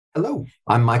Hello,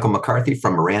 I'm Michael McCarthy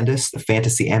from Mirandus, the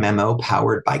fantasy MMO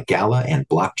powered by Gala and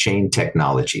blockchain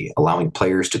technology, allowing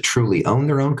players to truly own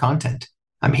their own content.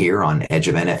 I'm here on Edge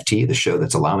of NFT, the show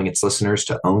that's allowing its listeners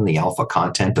to own the alpha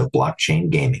content of blockchain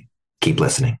gaming. Keep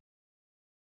listening.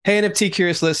 Hey, NFT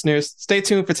curious listeners, stay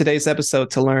tuned for today's episode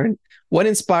to learn what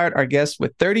inspired our guest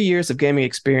with 30 years of gaming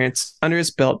experience under his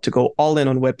belt to go all in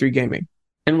on Web3 gaming.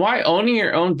 And why owning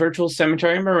your own virtual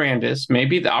cemetery in Mirandus may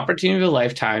be the opportunity of a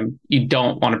lifetime you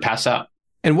don't want to pass up.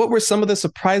 And what were some of the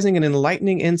surprising and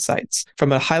enlightening insights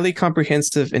from a highly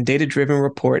comprehensive and data-driven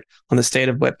report on the state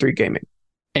of Web3 gaming.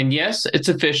 And yes, it's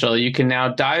official. You can now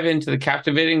dive into the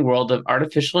captivating world of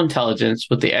artificial intelligence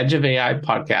with the Edge of AI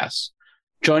podcast.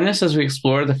 Join us as we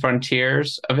explore the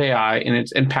frontiers of AI and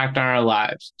its impact on our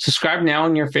lives. Subscribe now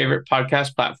on your favorite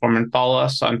podcast platform and follow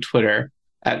us on Twitter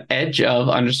at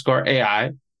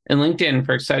edgeof_AI and LinkedIn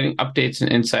for exciting updates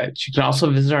and insights. You can also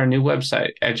visit our new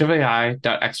website,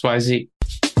 edgeofai.xyz.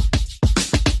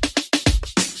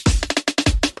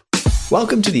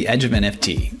 Welcome to the Edge of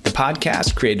NFT, the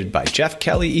podcast created by Jeff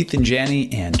Kelly, Ethan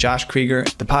Janney, and Josh Krieger,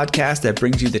 the podcast that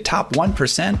brings you the top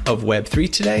 1% of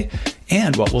Web3 today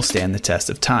and what will stand the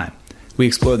test of time. We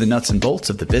explore the nuts and bolts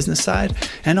of the business side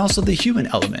and also the human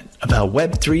element of how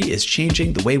Web3 is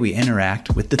changing the way we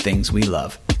interact with the things we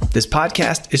love. This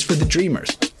podcast is for the dreamers,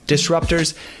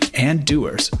 disruptors, and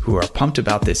doers who are pumped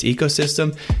about this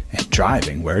ecosystem and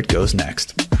driving where it goes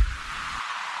next.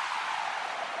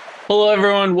 Hello,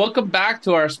 everyone. Welcome back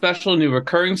to our special new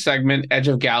recurring segment, Edge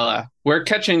of Gala. We're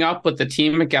catching up with the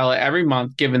team at Gala every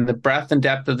month, given the breadth and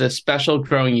depth of this special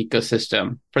growing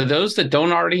ecosystem. For those that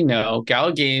don't already know,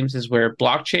 Gala Games is where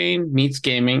blockchain meets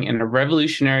gaming in a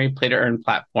revolutionary play-to-earn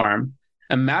platform.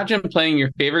 Imagine playing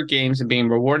your favorite games and being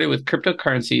rewarded with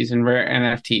cryptocurrencies and rare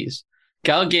NFTs.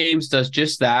 Gala Games does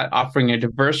just that, offering a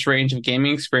diverse range of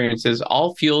gaming experiences,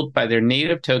 all fueled by their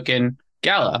native token,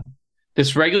 Gala.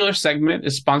 This regular segment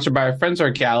is sponsored by our friends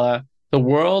at Gala, the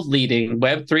world-leading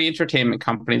Web3 entertainment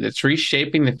company that's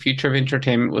reshaping the future of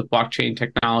entertainment with blockchain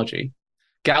technology.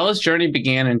 Gala's journey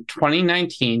began in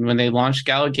 2019 when they launched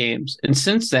Gala Games, and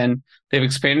since then, they've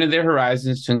expanded their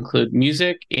horizons to include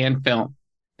music and film.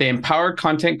 They empower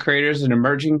content creators and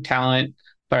emerging talent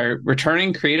by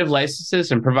returning creative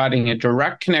licenses and providing a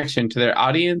direct connection to their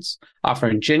audience,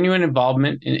 offering genuine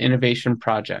involvement in innovation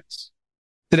projects.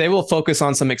 Today, we'll focus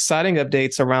on some exciting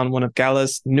updates around one of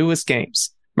Gala's newest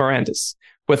games, Mirandus,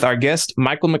 with our guest,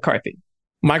 Michael McCarthy.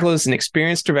 Michael is an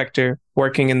experienced director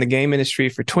working in the game industry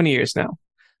for 20 years now.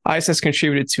 ICE has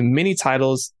contributed to many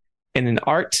titles in an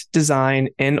art, design,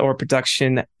 and/or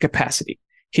production capacity.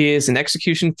 He is an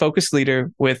execution-focused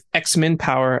leader with X-Men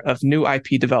power of new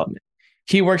IP development.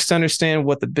 He works to understand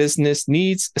what the business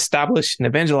needs, establish and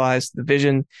evangelize the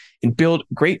vision, and build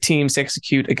great teams to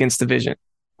execute against the vision.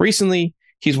 Recently,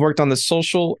 he's worked on the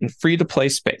social and free-to-play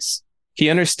space. He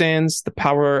understands the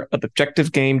power of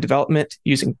objective game development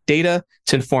using data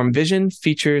to inform vision,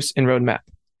 features, and roadmap.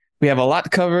 We have a lot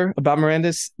to cover about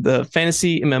Mirandus, the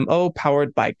fantasy MMO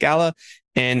powered by Gala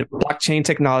and blockchain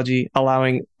technology,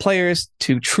 allowing players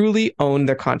to truly own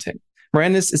their content.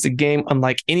 Mirandus is a game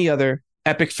unlike any other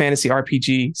epic fantasy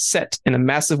RPG set in a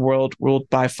massive world ruled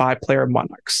by 5-player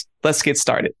monarchs. Let's get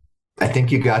started. I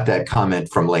think you got that comment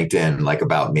from LinkedIn, like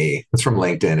about me. It's from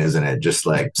LinkedIn, isn't it? Just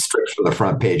like straight from the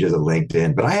front pages of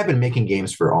LinkedIn. But I have been making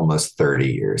games for almost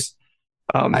 30 years.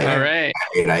 All right.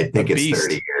 I think it's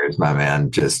 30 years, my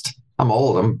man. I'm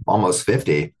old. I'm almost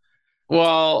 50.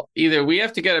 Well, either we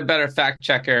have to get a better fact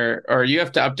checker or you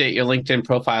have to update your LinkedIn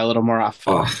profile a little more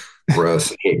often. Oh,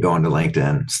 gross. I hate going to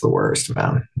LinkedIn. It's the worst,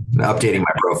 man. Updating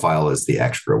my profile is the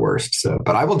extra worst.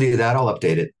 But I will do that. I'll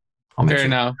update it. Fair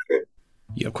enough.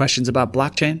 You have questions about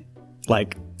blockchain?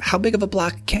 Like, how big of a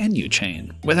block can you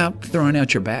chain without throwing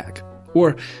out your back?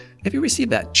 Or if you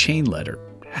received that chain letter,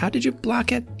 how did you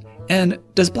block it? And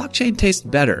does blockchain taste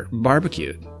better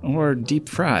barbecued or deep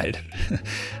fried?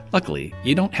 Luckily,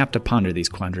 you don't have to ponder these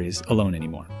quandaries alone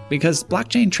anymore, because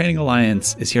Blockchain Training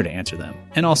Alliance is here to answer them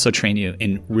and also train you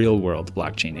in real-world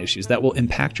blockchain issues that will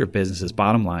impact your business's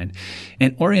bottom line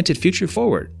and orient it future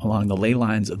forward along the ley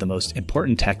lines of the most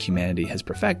important tech humanity has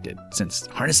perfected since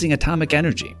harnessing atomic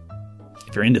energy.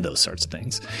 If you're into those sorts of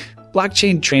things,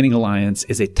 Blockchain Training Alliance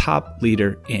is a top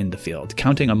leader in the field,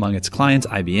 counting among its clients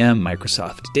IBM,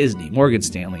 Microsoft, Disney, Morgan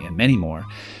Stanley, and many more,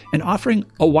 and offering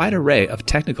a wide array of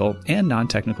technical and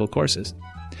non-technical courses.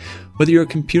 Whether you're a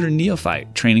computer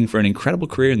neophyte training for an incredible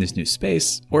career in this new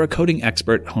space, or a coding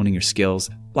expert honing your skills,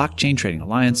 Blockchain Training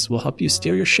Alliance will help you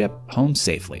steer your ship home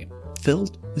safely,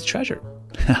 filled with treasure.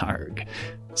 Arg.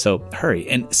 So hurry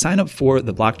and sign up for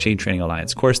the Blockchain Training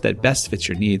Alliance course that best fits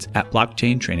your needs at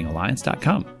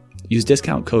blockchaintrainingalliance.com. Use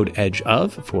discount code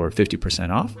EDGEOF for 50%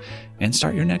 off and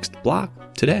start your next block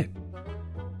today.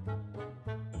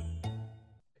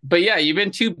 But yeah, you've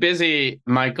been too busy,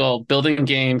 Michael, building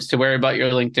games to worry about your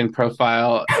LinkedIn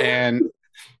profile. And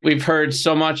we've heard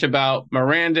so much about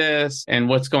Mirandus and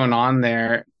what's going on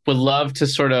there. Would love to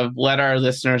sort of let our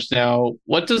listeners know,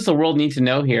 what does the world need to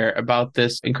know here about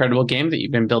this incredible game that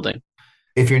you've been building?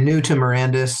 If you're new to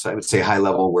Mirandus, I would say high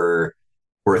level, we're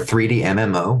a 3D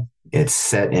MMO. It's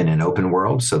set in an open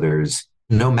world, so there's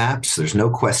no maps, there's no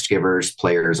quest givers.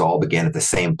 Players all begin at the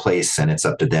same place, and it's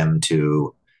up to them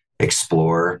to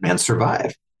explore and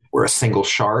survive. We're a single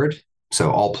shard,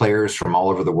 so all players from all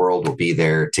over the world will be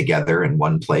there together in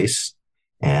one place,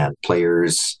 and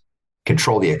players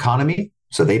control the economy.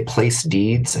 So they place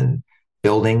deeds and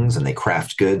buildings, and they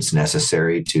craft goods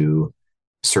necessary to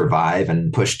survive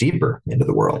and push deeper into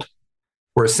the world.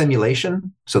 We're a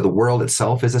simulation, so the world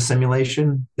itself is a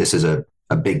simulation. This is a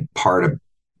big part of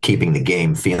keeping the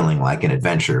game feeling like an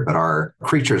adventure, but our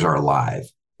creatures are alive.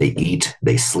 They eat,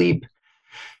 they sleep.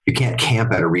 You can't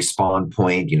camp at a respawn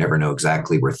point. You never know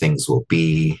exactly where things will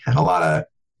be. And a lot of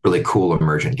really cool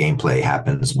emergent gameplay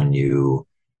happens when you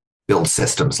build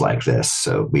systems like this.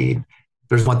 So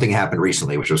there's one thing happened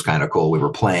recently, which was kind of cool. We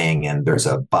were playing and there's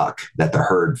a buck that the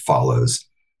herd follows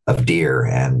of deer,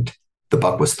 and the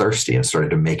buck was thirsty and started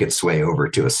to make its way over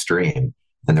to a stream.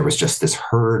 And there was just this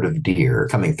herd of deer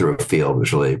coming through a field. It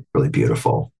was really, really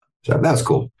beautiful. So that was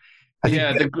cool.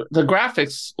 Yeah, the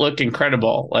graphics look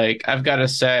incredible. Like, I've got to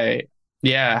say,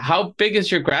 yeah. How big is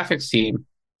your graphics team?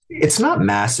 It's not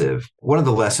massive. One of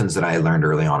the lessons that I learned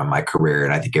early on in my career,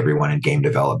 and I think everyone in game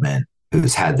development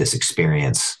who's had this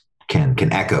experience can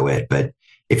echo it, but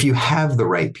if you have the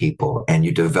right people and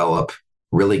you develop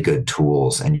really good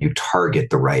tools and you target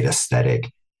the right aesthetic,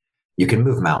 you can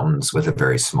move mountains with a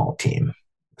very small team.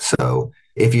 So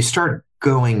if you start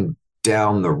going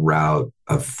down the route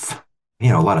of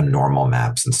a lot of normal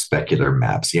maps and specular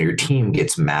maps, your team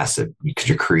gets massive because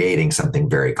you're creating something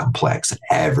very complex and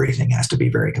everything has to be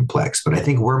very complex. But I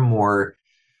think we're more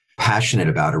passionate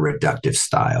about a reductive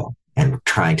style and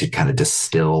trying to kind of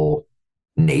distill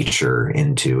nature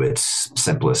into its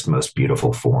simplest, most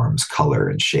beautiful forms, color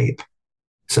and shape.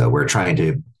 So we're trying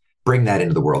to bring that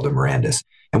into the world of Mirandus.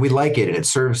 And we like it, and it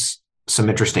serves some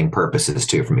interesting purposes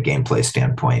too from a gameplay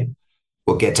standpoint.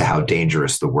 We'll get to how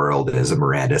dangerous the world is of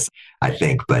Mirandus, I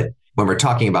think. But when we're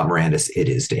talking about Mirandus, it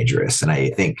is dangerous. And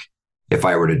I think if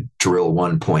I were to drill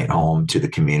one point home to the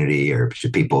community or to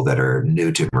people that are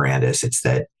new to Mirandus, it's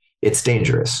that it's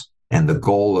dangerous. And the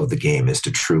goal of the game is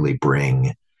to truly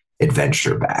bring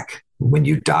adventure back. When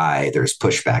you die, there's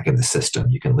pushback in the system.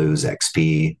 You can lose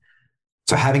XP.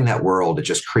 So having that world, it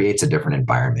just creates a different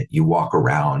environment. You walk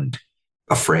around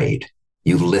afraid.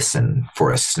 You listen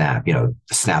for a snap, the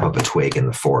snap of a twig in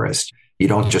the forest. You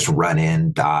don't just run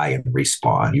in, die, and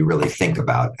respawn. You really think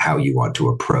about how you want to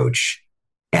approach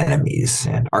enemies.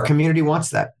 And our community wants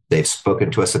that. They've spoken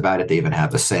to us about it. They even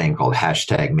have a saying called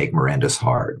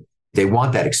 #MakeMirandus_hard. They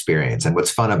want that experience. And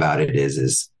what's fun about it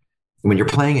is when you're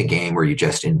playing a game where you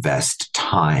just invest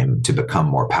time to become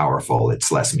more powerful,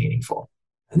 it's less meaningful.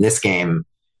 In this game,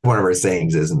 one of our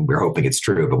sayings is, and we're hoping it's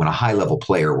true, but when a high-level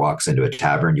player walks into a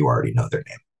tavern, you already know their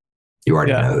name. You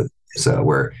already know. So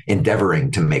we're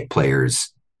endeavoring to make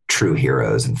players true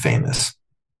heroes and famous.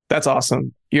 That's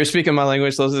awesome. You're speaking my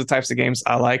language. Those are the types of games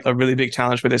I like. A really big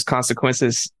challenge where there's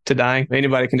consequences to dying.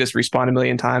 Anybody can just respawn a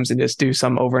million times and just do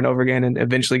some over and over again and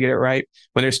eventually get it right.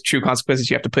 When there's true consequences,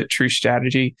 you have to put true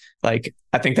strategy. Like,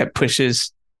 I think that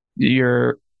pushes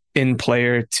your end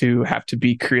player to have to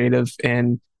be creative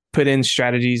and put in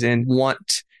strategies and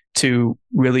want to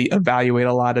really evaluate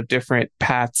a lot of different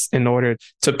paths in order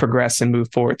to progress and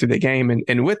move forward through the game.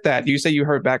 And with that, you say you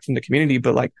heard back from the community,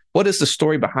 but like, what is the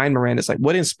story behind Mirandus? Like,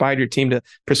 what inspired your team to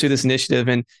pursue this initiative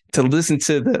and to listen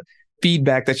to the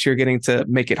feedback that you're getting to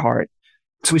make it hard?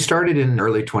 So we started in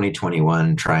early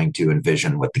 2021 trying to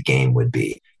envision what the game would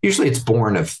be. Usually it's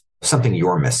born of something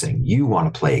you're missing. You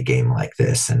want to play a game like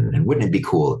this, and wouldn't it be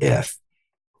cool if?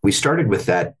 We started with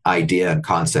that idea and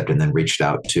concept and then reached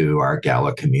out to our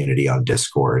Gala community on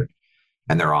Discord,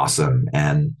 and they're awesome.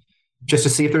 And just to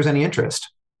see if there's any interest.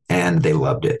 And they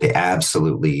loved it. They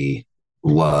absolutely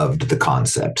loved the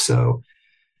concept. So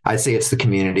I'd say it's the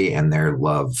community and their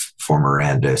love for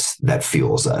Mirandus that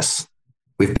fuels us.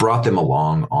 We've brought them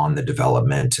along on the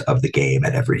development of the game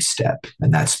at every step.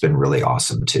 And that's been really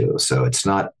awesome too. So it's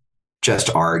not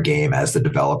just our game as the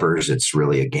developers. It's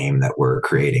really a game that we're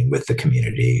creating with the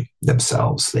community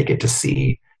themselves. They get to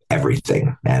see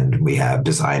everything. And we have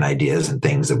design ideas and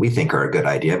things that we think are a good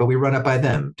idea, but we run it by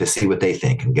them to see what they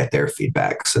think and get their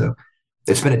feedback. So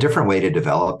it's been a different way to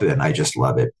develop, and I just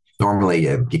love it. Normally,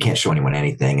 you can't show anyone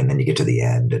anything, and then you get to the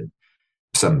end, and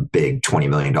some big $20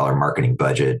 million marketing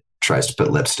budget tries to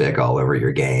put lipstick all over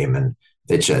your game, and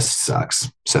it just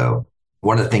sucks. So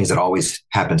one of the things that always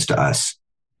happens to us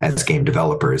as game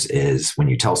developers is when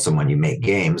you tell someone you make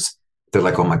games, they're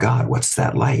like, oh my God, what's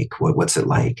that like? What's it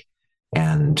like?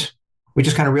 And we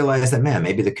just kind of realized that, man,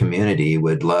 maybe the community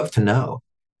would love to know.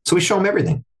 So we show them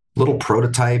everything, little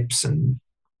prototypes and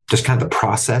just kind of the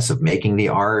process of making the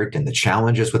art and the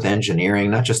challenges with engineering,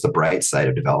 not just the bright side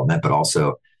of development, but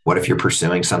also what if you're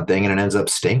pursuing something and it ends up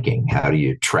stinking? How do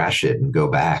you trash it and go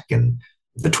back? And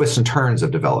the twists and turns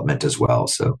of development as well.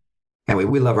 So anyway,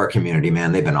 we love our community,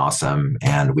 man. They've been awesome.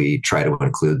 And we try to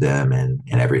include them in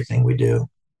everything we do.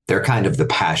 They're kind of the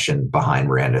passion behind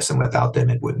Mirandus, and without them,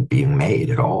 it wouldn't be made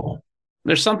at all.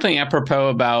 There's something apropos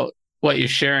about what you're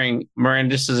sharing.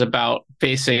 Mirandus is about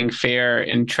facing fair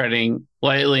and treading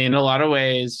lightly in a lot of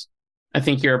ways. I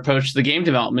think your approach to the game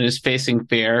development is facing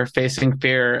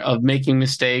fear of making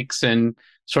mistakes and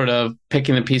sort of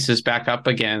picking the pieces back up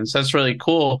again. So that's really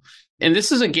cool. And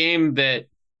this is a game that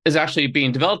is actually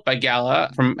being developed by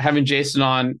Gala. From having Jason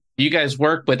on, you guys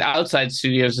work with outside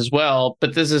studios as well,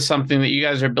 but this is something that you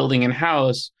guys are building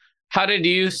in-house. How did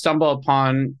you stumble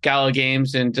upon Gala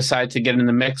Games and decide to get in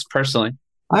the mix personally?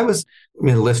 I was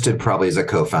listed probably as a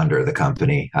co-founder of the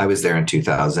company. I was there in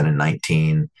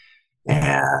 2019,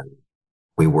 and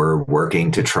we were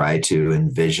working to try to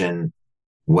envision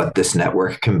what this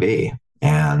network can be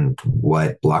and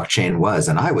what blockchain was.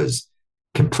 And I was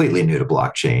completely new to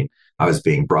blockchain. I was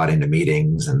being brought into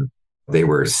meetings, and they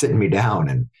were sitting me down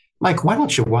and, Mike, why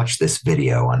don't you watch this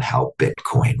video on how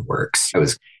Bitcoin works? I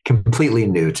was completely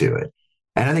new to it.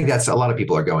 And I think that's a lot of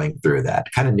people are going through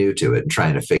that, kind of new to it and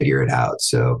trying to figure it out.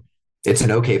 So it's an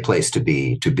okay place to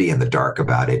be in the dark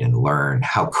about it and learn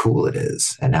how cool it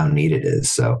is and how neat it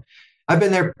is. So I've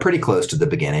been there pretty close to the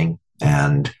beginning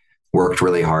and worked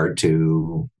really hard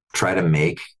to try to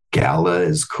make Gala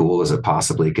as cool as it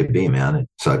possibly could be, man.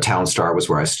 So Town Star was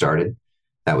where I started.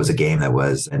 That was a game that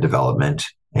was in development,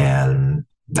 and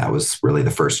that was really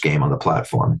the first game on the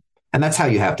platform. And that's how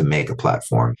you have to make a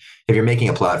platform. If you're making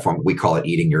a platform, we call it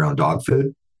eating your own dog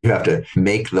food. You have to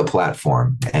make the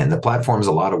platform, and the platform is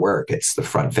a lot of work. It's the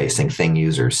front-facing thing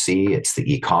users see. It's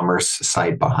the e-commerce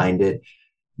site behind it.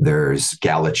 There's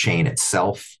Gala Chain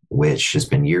itself, which has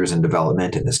been years in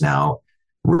development and is now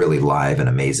really live and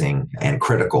amazing and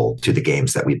critical to the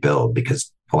games that we build,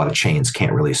 because a lot of chains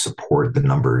can't really support the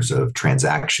numbers of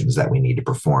transactions that we need to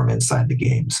perform inside the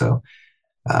game. So,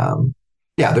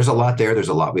 yeah, there's a lot there. There's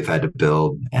a lot we've had to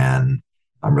build, and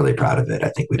I'm really proud of it. I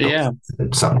think we built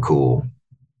something cool.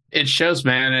 It shows,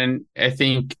 man. And I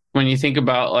think when you think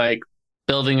about like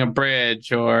building a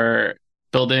bridge or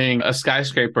building a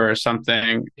skyscraper or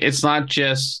something, it's not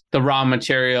just the raw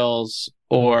materials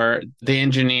or the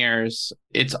engineers.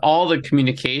 It's all the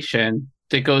communication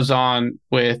that goes on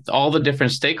with all the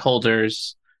different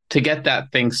stakeholders to get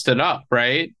that thing stood up,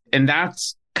 right? And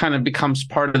that's kind of becomes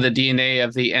part of the DNA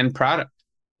of the end product.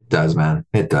 It does, man.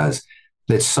 It does.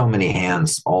 There's so many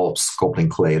hands all sculpting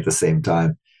clay at the same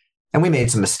time. And we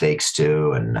made some mistakes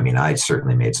too. And I mean, I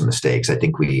certainly made some mistakes. I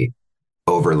think we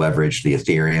over leveraged the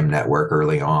Ethereum network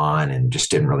early on and just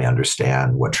didn't really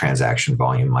understand what transaction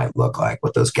volume might look like,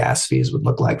 what those gas fees would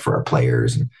look like for our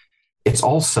players. And it's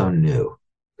all so new.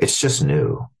 It's just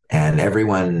new. And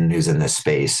everyone who's in this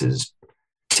space is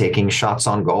taking shots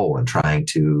on goal and trying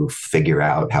to figure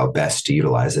out how best to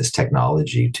utilize this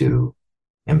technology to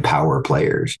empower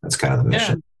players. That's kind of the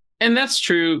mission. Yeah. And that's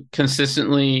true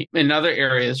consistently in other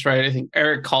areas, right? I think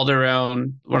Eric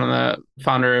Calderon, one of the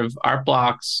founder of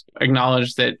Artblocks,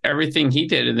 acknowledged that everything he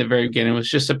did in the very beginning was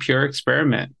just a pure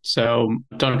experiment. So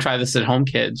don't try this at home,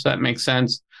 kids. That makes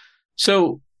sense.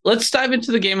 So let's dive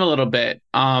into the game a little bit.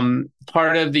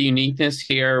 Part of the uniqueness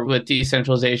here with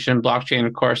decentralization, blockchain,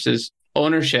 of course, is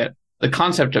ownership. The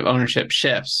concept of ownership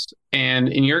shifts. And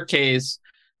in your case,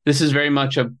 this is very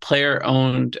much a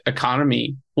player-owned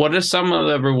economy. What are some of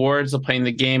the rewards of playing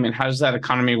the game, and how does that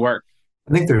economy work?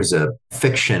 I think there's a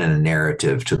fiction and a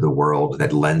narrative to the world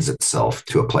that lends itself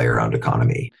to a player-owned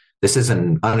economy. This is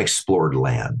an unexplored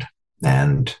land,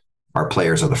 and our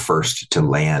players are the first to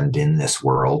land in this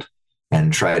world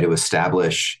and try to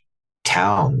establish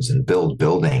towns and build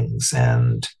buildings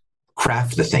and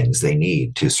craft the things they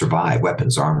need to survive: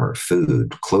 weapons, armor,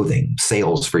 food, clothing,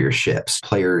 sails for your ships.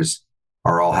 Players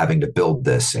are all having to build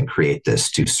this and create this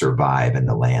to survive in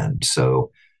the land. So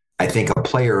I think a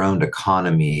player-owned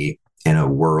economy in a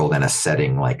world and a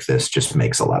setting like this just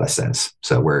makes a lot of sense.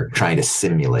 So we're trying to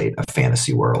simulate a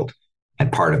fantasy world.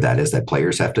 And part of that is that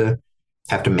players have to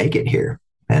make it here.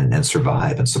 and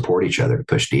survive and support each other to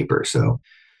push deeper. So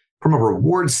from a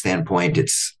reward standpoint,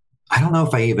 I don't know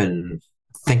if I even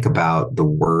think about the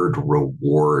word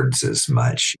rewards as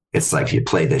much. It's like if you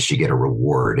play this, you get a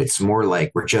reward. It's more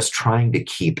like we're just trying to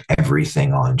keep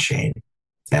everything on chain,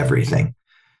 everything.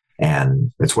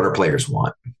 And it's what our players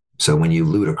want. So when you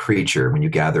loot a creature, when you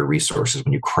gather resources,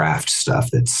 when you craft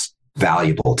stuff that's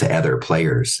valuable to other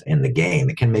players in the game,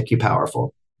 it can make you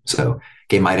powerful. So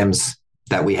game items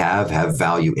that we have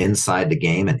value inside the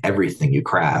game, and everything you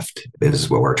craft is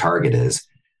what our target is,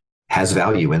 has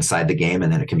value inside the game,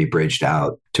 and then it can be bridged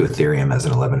out to Ethereum as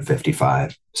an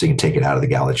 1155. So you can take it out of the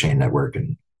Gala chain network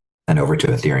and over to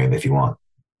Ethereum if you want.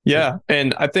 Yeah.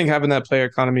 And I think having that player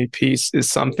economy piece is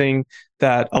something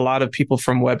that a lot of people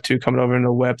from Web2 coming over into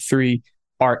Web3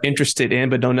 are interested in,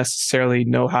 but don't necessarily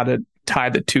know how to tie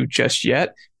the two just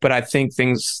yet. But I think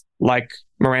things like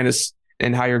Miranda's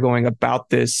and how you're going about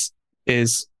this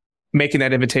is making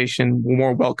that invitation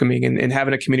more welcoming, and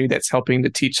having a community that's helping to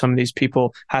teach some of these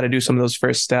people how to do some of those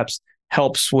first steps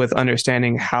helps with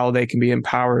understanding how they can be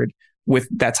empowered with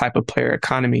that type of player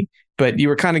economy. But you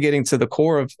were kind of getting to the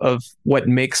core of what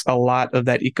makes a lot of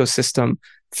that ecosystem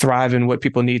thrive and what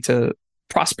people need to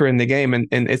prosper in the game. And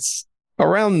it's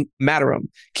around Matterum.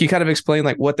 Can you kind of explain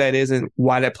like what that is and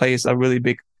why that plays a really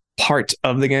big part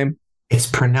of the game? It's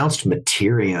pronounced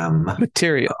Materium.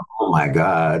 Materium. Oh my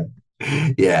God.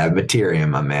 Yeah, Materium,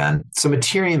 my man. So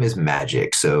Materium is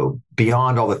magic. So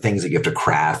beyond all the things that you have to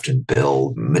craft and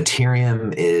build,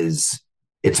 Materium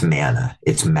it's mana.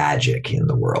 It's magic in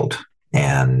the world.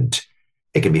 And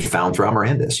it can be found throughout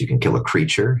Mirandus. You can kill a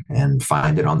creature and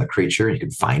find it on the creature. You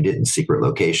can find it in secret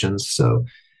locations. So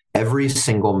every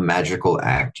single magical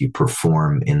act you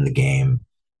perform in the game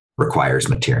requires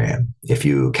Materium. If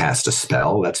you cast a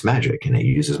spell, that's magic, and it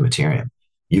uses Materium.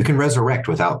 You can resurrect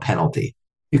without penalty.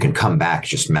 You can come back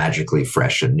just magically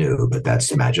fresh and new, but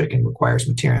that's magic and requires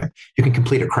Materium. You can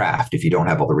complete a craft. If you don't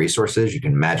have all the resources, you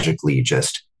can magically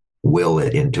just will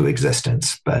it into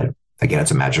existence. But again,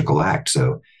 it's a magical act.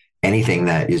 So anything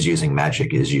that is using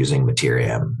magic is using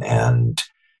Materium. And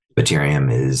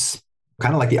Materium is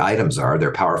kind of like the items are.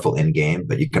 They're powerful in-game,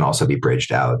 but you can also be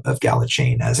bridged out of Gala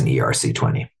Chain as an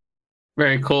ERC20.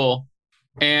 Very cool.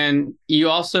 And you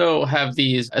also have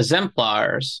these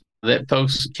exemplars that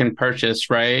folks can purchase,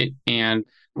 right? And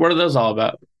what are those all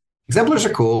about? Exemplars are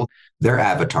cool. They're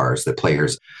avatars that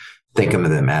players think of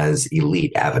them as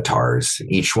elite avatars.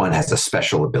 Each one has a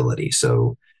special ability.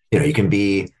 So, you can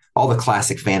be all the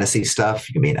classic fantasy stuff.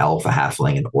 You can be an elf, a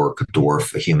halfling, an orc, a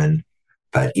dwarf, a human,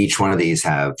 but each one of these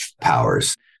have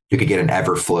powers. You could get an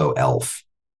Everflow elf,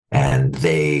 and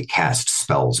they cast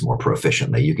spells more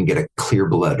proficiently. You can get a clear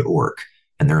blood orc,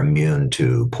 and they're immune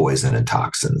to poison and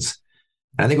toxins.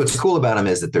 And I think what's cool about them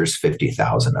is that there's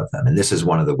 50,000 of them. And this is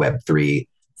one of the Web3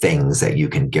 things that you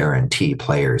can guarantee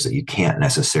players that you can't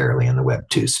necessarily in the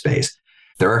Web2 space.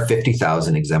 There are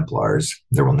 50,000 exemplars.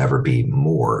 There will never be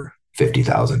more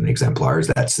 50,000 exemplars.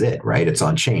 That's it, right? It's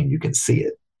on chain. You can see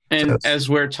it. And as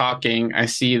we're talking, I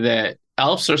see that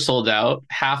elves are sold out,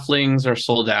 halflings are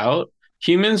sold out,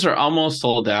 humans are almost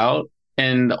sold out,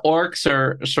 and the orcs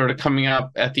are sort of coming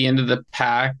up at the end of the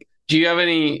pack. Do you have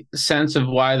any sense of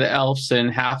why the elves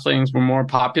and halflings were more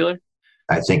popular?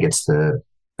 I think it's that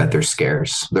they're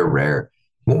scarce. They're rare.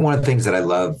 One of the things that I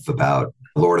love about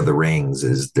Lord of the Rings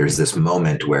is there's this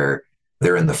moment where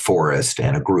they're in the forest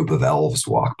and a group of elves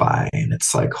walk by, and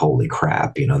it's like, holy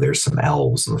crap, there's some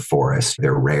elves in the forest.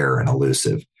 They're rare and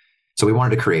elusive. So we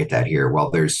wanted to create that here.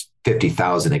 Well, there's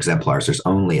 50,000 exemplars. There's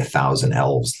only 1,000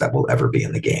 elves that will ever be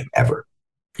in the game, ever.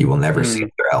 You will never see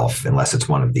their elf unless it's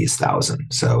one of these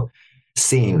 1,000. So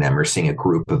seeing them or seeing a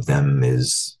group of them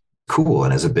is cool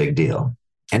and is a big deal.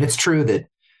 And it's true that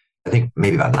I think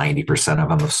maybe about 90% of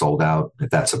them have sold out, if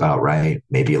that's about right,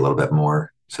 maybe a little bit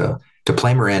more. So to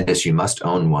play Mirandus, you must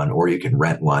own one, or you can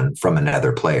rent one from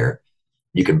another player.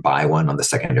 You can buy one on the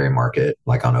secondary market,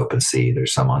 like on OpenSea.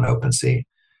 There's some on OpenSea.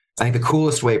 I think the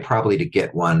coolest way probably to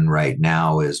get one right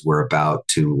now is we're about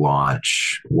to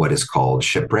launch what is called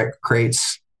shipwreck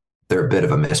crates. They're a bit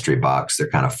of a mystery box. They're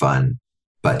kind of fun.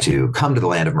 But to come to the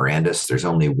land of Mirandus, there's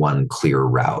only one clear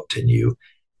route, and you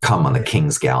come on the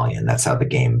King's Galleon. That's how the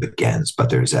game begins. But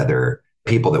there's other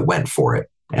people that went for it,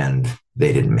 and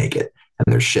they didn't make it.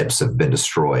 And their ships have been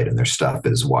destroyed, and their stuff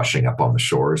is washing up on the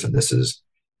shores. And this is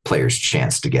players'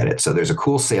 chance to get it. So there's a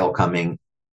cool sale coming,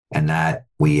 and that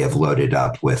we have loaded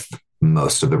up with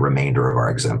most of the remainder of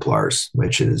our exemplars,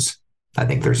 which is, I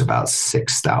think there's about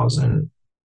 6,000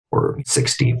 or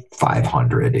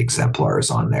 6,500 exemplars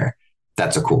on there.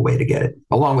 That's a cool way to get it,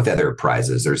 along with other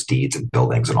prizes. There's deeds and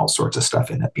buildings and all sorts of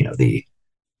stuff in it. The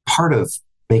part of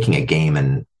making a game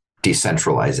and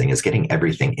decentralizing is getting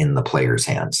everything in the player's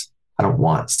hands. I don't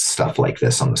want stuff like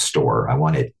this on the store. I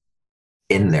want it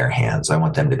in their hands. I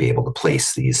want them to be able to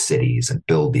place these cities and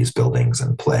build these buildings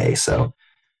and play. So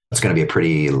it's going to be a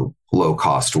pretty low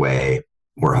cost way.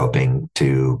 We're hoping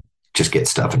to just get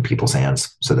stuff in people's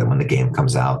hands so that when the game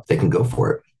comes out, they can go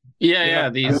for it. Yeah.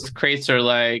 These crates are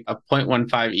like a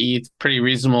 0.15 ETH, pretty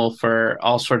reasonable for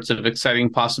all sorts of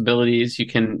exciting possibilities you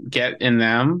can get in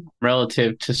them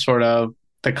relative to sort of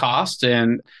the cost.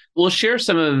 And we'll share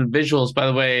some of the visuals, by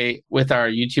the way, with our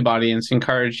YouTube audience.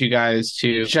 Encourage you guys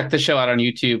to check the show out on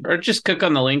YouTube or just click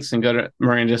on the links and go to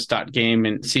mirandis.game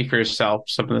and see for yourself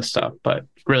some of the stuff. But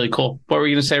really cool. What were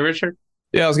you going to say, Richard?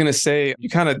 Yeah, I was going to say, you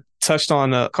kind of touched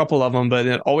on a couple of them, but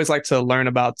I always like to learn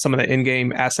about some of the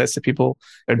in-game assets that people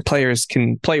and players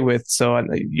can play with. So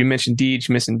you mentioned deeds,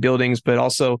 you mentioned buildings, but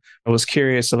also I was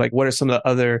curious of like, what are some of the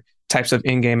other types of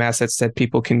in-game assets that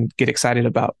people can get excited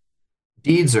about?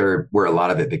 Deeds are where a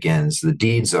lot of it begins. The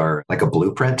deeds are like a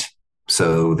blueprint.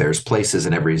 So there's places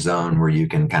in every zone where you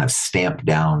can kind of stamp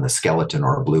down the skeleton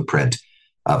or a blueprint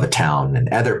of a town, and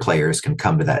other players can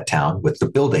come to that town with the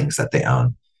buildings that they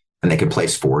own. And they can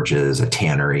place forges, a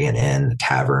tannery, an inn, a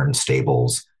tavern,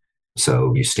 stables.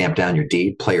 So you stamp down your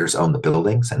deed, players own the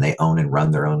buildings and they own and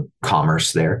run their own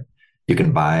commerce there. You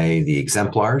can buy the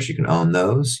exemplars, you can own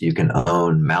those. You can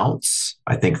own mounts.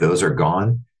 I think those are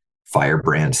gone.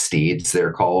 Firebrand steeds,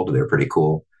 they're called. They're pretty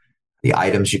cool. The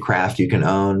items you craft, you can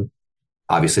own.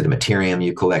 Obviously, the materium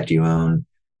you collect, you own.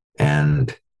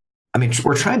 And I mean,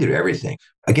 we're trying to do everything.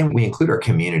 Again, we include our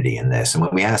community in this. And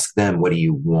when we ask them, what do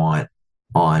you want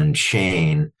on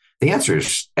chain, the answer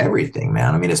is everything,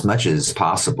 man. I mean, as much as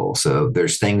possible. So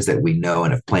there's things that we know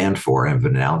and have planned for and have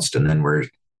announced, and then we're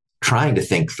trying to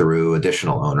think through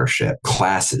additional ownership,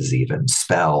 classes, even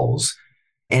spells,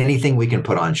 anything we can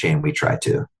put on chain, we try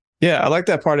to. Yeah, I like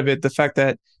that part of it. The fact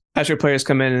that as your players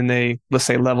come in and they, let's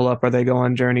say, level up or they go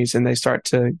on journeys and they start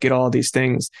to get all these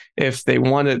things, if they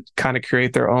want to kind of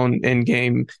create their own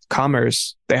in-game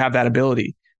commerce, they have that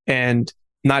ability. And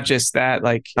not just that,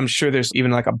 like, I'm sure there's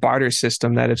even like a barter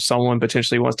system that if someone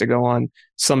potentially wants to go on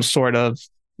some sort of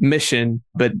mission,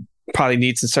 but probably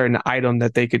needs a certain item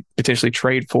that they could potentially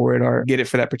trade for it or get it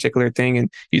for that particular thing. And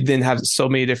you then have so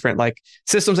many different like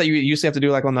systems that you used to have to do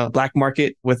like on the black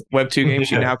market with Web2 games.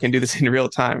 You now can do this in real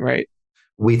time, right?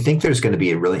 We think there's going to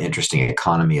be a really interesting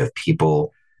economy of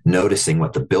people noticing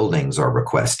what the buildings are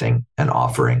requesting and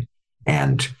offering,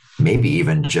 and maybe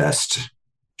even just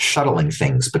shuttling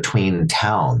things between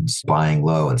towns, buying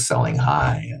low and selling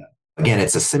high. Again,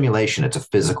 it's a simulation. It's a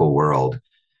physical world.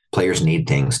 Players need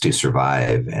things to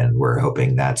survive, and we're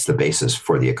hoping that's the basis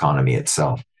for the economy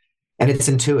itself. And it's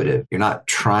intuitive. You're not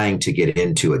trying to get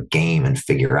into a game and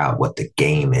figure out what the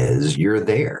game is. You're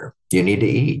there. You need to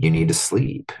eat. You need to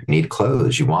sleep. You need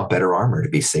clothes. You want better armor to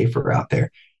be safer out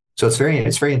there. So it's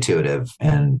very intuitive,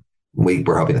 and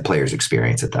we're hoping the players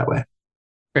experience it that way.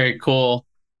 Very cool.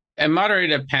 I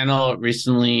moderated a panel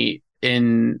recently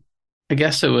in, I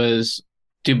guess it was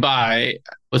Dubai,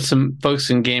 with some folks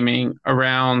in gaming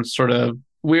around sort of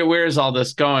where is all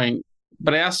this going?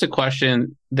 But I asked a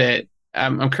question that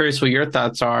I'm curious what your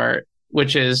thoughts are,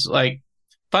 which is like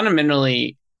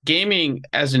fundamentally gaming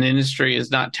as an industry is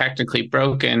not technically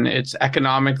broken. It's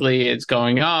economically, it's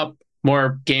going up.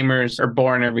 More gamers are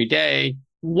born every day.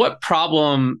 What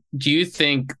problem do you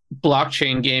think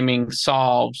blockchain gaming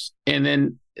solves? And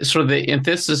then sort of the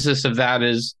antithesis of that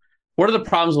is, what are the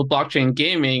problems with blockchain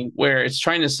gaming where it's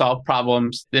trying to solve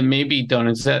problems that maybe don't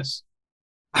exist?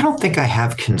 I don't think I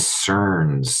have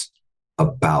concerns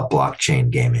about blockchain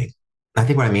gaming. I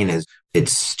think what I mean is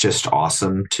it's just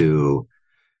awesome to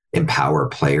empower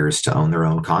players to own their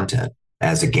own content.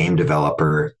 As a game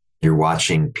developer, you're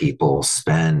watching people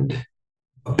spend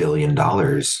 $1 billion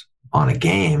on a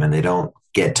game and they don't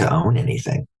get to own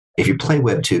anything. If you play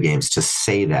Web2 games, to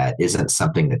say that isn't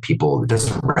something that it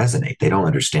doesn't resonate. They don't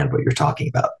understand what you're talking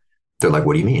about. They're like,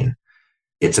 what do you mean?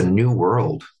 It's a new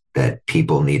world that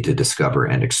people need to discover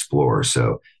and explore.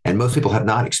 So, and most people have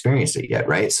not experienced it yet,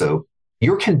 right? So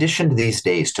you're conditioned these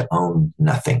days to own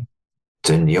nothing.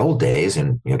 So in the old days,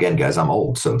 and again, guys, I'm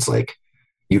old, so it's like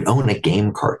you'd own a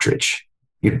game cartridge.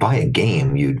 You'd buy a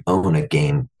game, you'd own a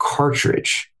game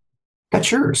cartridge. That's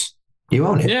yours. You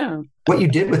own it. Yeah. What you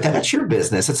did with that, that's your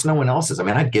business. It's no one else's. I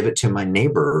mean, I'd give it to my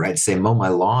neighbor. I'd say, mow my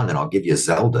lawn and I'll give you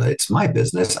Zelda. It's my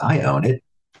business. I own it.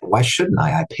 Why shouldn't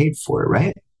I? I paid for it,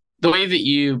 right? The way that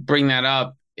you bring that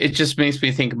up, it just makes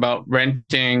me think about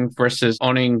renting versus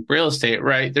owning real estate,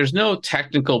 right? There's no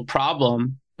technical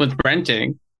problem with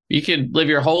renting. You could live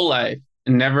your whole life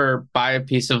and never buy a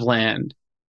piece of land.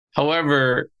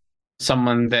 However,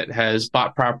 someone that has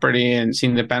bought property and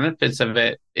seen the benefits of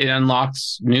it, it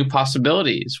unlocks new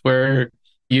possibilities where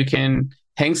you can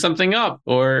hang something up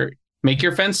or make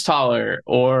your fence taller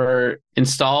or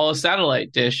install a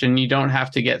satellite dish, and you don't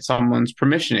have to get someone's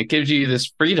permission. It gives you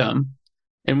this freedom.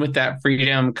 And with that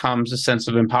freedom comes a sense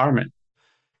of empowerment.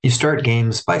 You start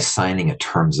games by signing a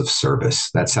terms of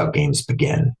service. That's how games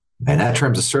begin. And that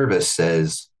terms of service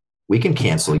says, we can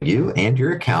cancel you and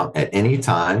your account at any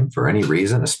time for any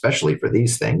reason, especially for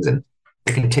these things. And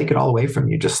they can take it all away from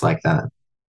you just like that.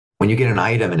 When you get an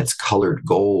item and it's colored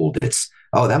gold, it's,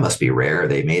 oh, that must be rare.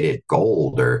 They made it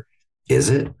gold. Or is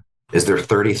it? Is there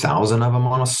 30,000 of them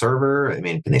on a server? I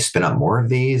mean, can they spin up more of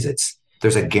these?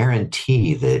 There's a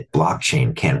guarantee that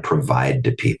blockchain can provide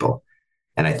to people.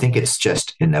 And I think it's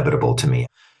just inevitable to me.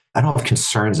 I don't have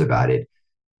concerns about it.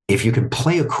 If you can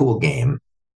play a cool game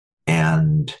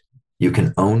and you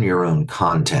can own your own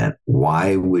content,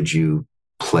 why would you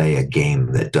play a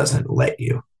game that doesn't let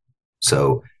you?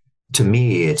 So to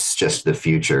me, it's just the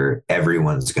future.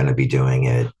 Everyone's going to be doing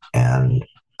it. And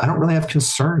I don't really have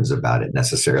concerns about it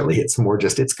necessarily. It's more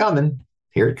just, it's coming.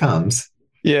 Here it comes.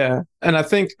 Yeah. And I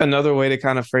think another way to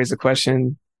kind of phrase the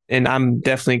question, and I'm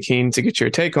definitely keen to get your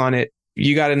take on it.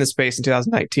 You got into space in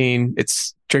 2019.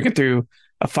 It's drinking through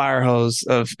a fire hose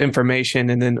of information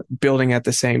and then building at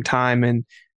the same time. And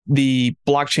the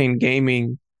blockchain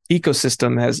gaming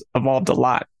ecosystem has evolved a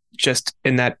lot just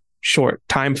in that short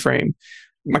time frame.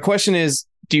 My question is,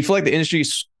 do you feel like the industry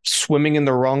is swimming in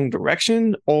the wrong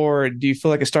direction, or do you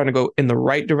feel like it's starting to go in the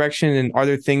right direction? And are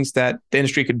there things that the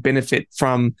industry could benefit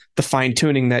from the fine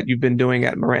tuning that you've been doing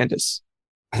at Mirandus?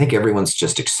 I think everyone's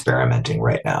just experimenting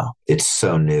right now. It's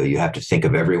so new. You have to think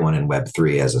of everyone in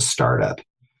Web3 as a startup.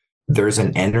 There's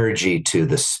an energy to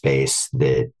the space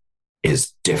that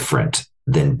is different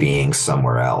than being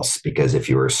somewhere else. Because if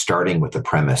you are starting with the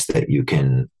premise that you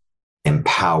can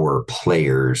empower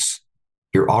players,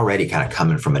 you're already kind of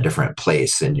coming from a different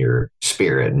place in your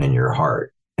spirit and in your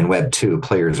heart. In Web2,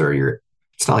 players are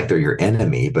it's not like they're your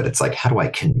enemy, but it's like, how do I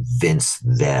convince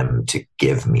them to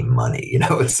give me money? You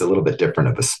know, it's a little bit different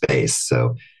of a space.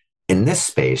 So in this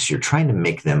space, you're trying to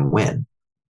make them win.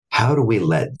 How do we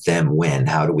let them win?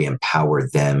 How do we empower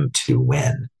them to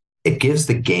win? It gives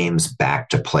the games back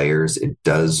to players. It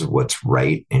does what's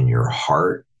right in your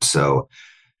heart. So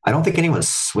I don't think anyone's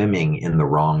swimming in the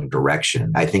wrong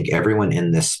direction. I think everyone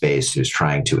in this space who's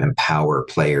trying to empower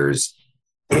players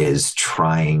is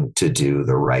trying to do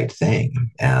the right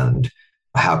thing. And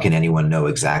how can anyone know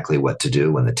exactly what to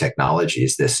do when the technology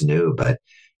is this new? But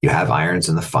you have irons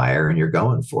in the fire and you're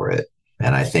going for it.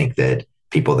 And I think that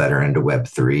people that are into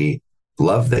Web3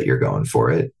 love that you're going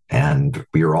for it. And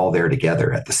we're all there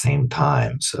together at the same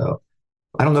time. So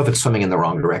I don't know if it's swimming in the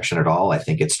wrong direction at all. I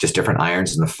think it's just different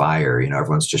irons in the fire. You know,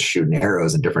 everyone's just shooting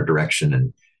arrows in different direction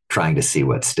and trying to see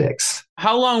what sticks.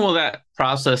 How long will that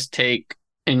process take,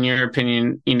 in your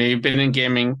opinion? You know, you've been in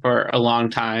gaming for a long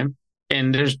time,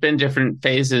 and there's been different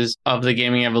phases of the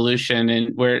gaming evolution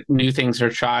and where new things are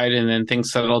tried and then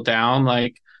things settle down.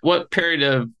 Like, what period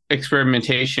of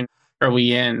experimentation are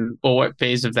we in, or what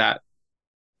phase of that?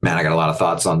 Man, I got a lot of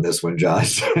thoughts on this one,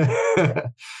 Josh.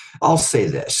 I'll say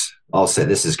this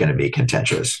is going to be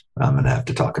contentious. I'm going to have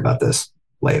to talk about this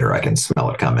later. I can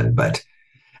smell it coming. But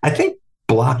I think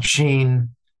blockchain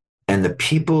and the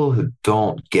people who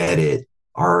don't get it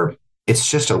it's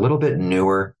just a little bit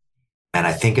newer. And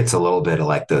I think it's a little bit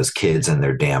like those kids and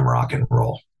their damn rock and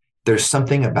roll. There's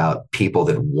something about people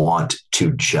that want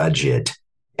to judge it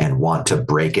and want to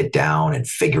break it down and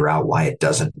figure out why it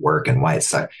doesn't work and why it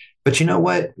sucks. But you know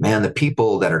what, man, the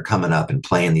people that are coming up and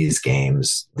playing these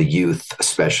games, the youth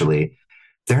especially,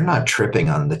 they're not tripping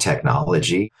on the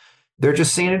technology. They're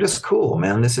just seeing it as cool,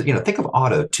 man. This is, think of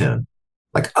auto-tune.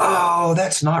 Like, oh,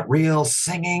 that's not real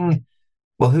singing.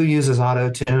 Well, who uses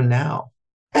auto-tune now?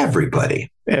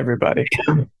 Everybody. Everybody.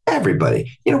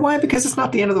 Everybody. You know why? Because it's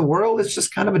not the end of the world. It's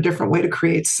just kind of a different way to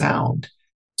create sound.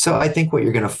 So I think what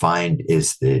you're going to find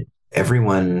is that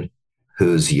everyone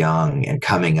who's young and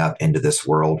coming up into this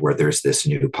world where there's this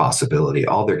new possibility,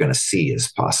 all they're going to see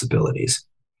is possibilities.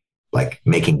 Like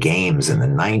making games in the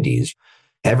 90s,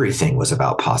 everything was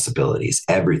about possibilities.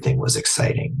 Everything was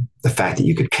exciting. The fact that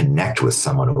you could connect with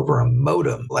someone over a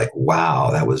modem, like, wow,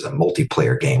 that was a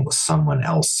multiplayer game with someone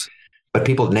else. But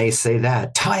people say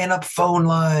that, tying up phone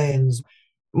lines.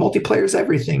 Multiplayer is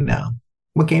everything now.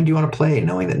 What game do you want to play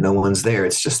knowing that no one's there?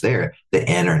 It's just there. The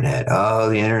internet. Oh,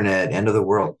 the internet, end of the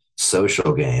world.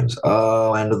 Social games.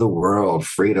 Oh, end of the world.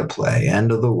 Free to play.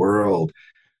 End of the world.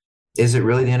 Is it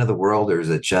really the end of the world, or is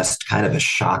it just kind of a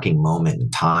shocking moment in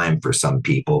time for some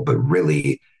people? But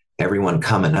really, everyone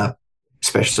coming up is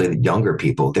especially the younger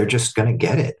people, they're just going to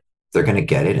get it. They're going to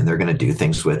get it and they're going to do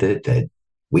things with it that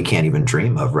we can't even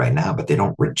dream of right now, but they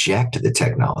don't reject the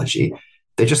technology.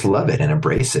 They just love it and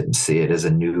embrace it and see it as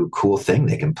a new cool thing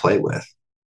they can play with.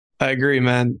 I agree,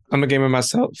 man. I'm a gamer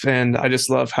myself, and I just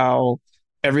love how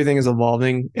everything is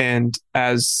evolving. And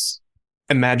as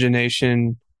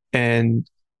imagination and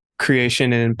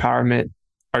creation and empowerment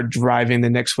are driving the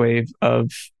next wave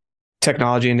of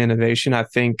technology and innovation, I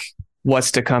think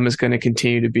what's to come is going to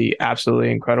continue to be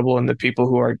absolutely incredible. And the people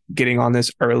who are getting on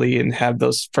this early and have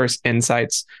those first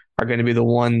insights are going to be the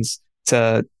ones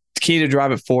to key to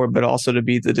drive it forward, but also to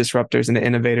be the disruptors and the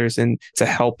innovators and to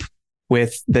help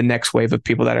with the next wave of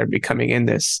people that are becoming in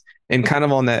this. And kind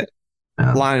of on that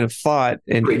line of thought,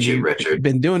 and you've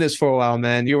been doing this for a while,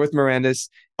 man. You're with Mirandus.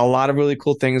 A lot of really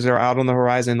cool things are out on the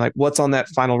horizon. Like, what's on that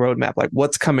final roadmap? Like,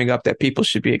 what's coming up that people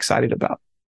should be excited about?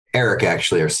 Eric,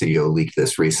 actually, our CEO, leaked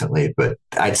this recently, but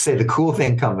I'd say the cool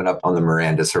thing coming up on the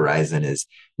Mirandus horizon is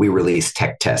we release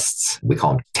tech tests. We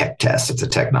call them tech tests. It's a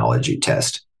technology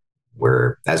test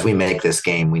where, as we make this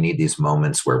game, we need these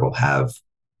moments where we'll have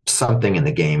something in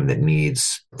the game that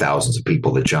needs thousands of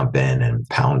people to jump in and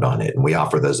pound on it. And we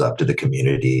offer those up to the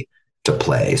community to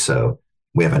play. So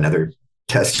we have another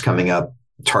test coming up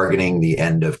targeting the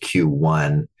end of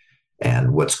Q1.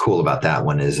 And what's cool about that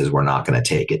one is we're not going to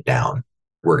take it down.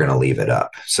 We're going to leave it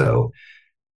up. So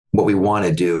what we want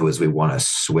to do is we want to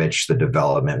switch the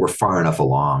development. We're far enough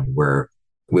along where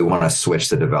we want to switch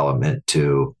the development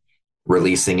to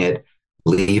releasing it,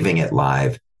 leaving it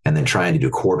live, and then trying to do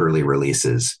quarterly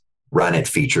releases, run it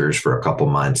features for a couple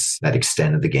months that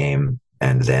extended the game.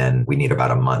 And then we need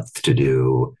about a month to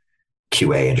do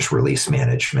QA and just release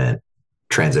management,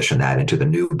 transition that into the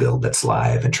new build that's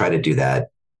live, and try to do that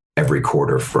every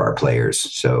quarter for our players.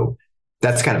 So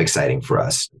that's kind of exciting for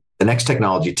us. The next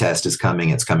technology test is coming.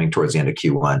 It's coming towards the end of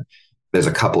Q1. There's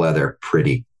a couple other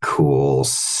pretty cool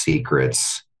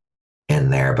secrets in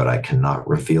there, but I cannot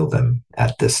reveal them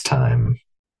at this time.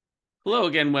 Hello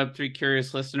again, Web3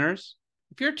 curious listeners.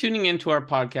 If you're tuning into our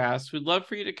podcast, we'd love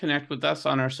for you to connect with us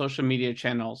on our social media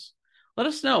channels. Let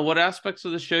us know what aspects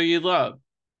of the show you love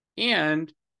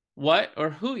and what or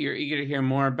who you're eager to hear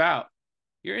more about.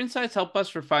 Your insights help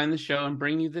us refine the show and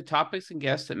bring you the topics and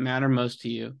guests that matter most to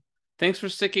you. Thanks for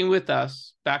sticking with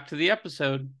us. Back to the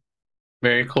episode.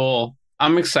 Very cool.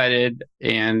 I'm excited,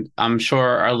 and I'm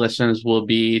sure our listeners will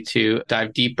be to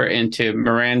dive deeper into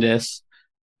Mirandus.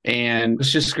 And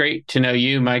it's just great to know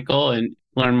you, Michael, and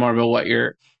learn more about what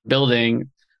you're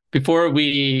building. Before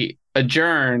we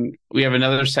adjourn, we have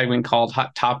another segment called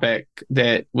Hot Topic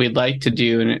that we'd like to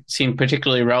do, and it seemed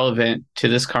particularly relevant to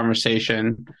this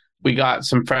conversation. We got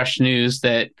some fresh news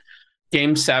that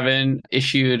Game 7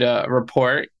 issued a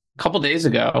report a couple days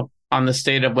ago on the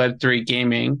state of Web3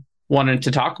 gaming. Wanted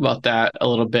to talk about that a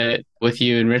little bit with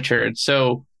you and Richard.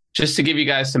 So just to give you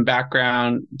guys some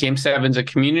background, Game 7 is a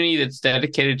community that's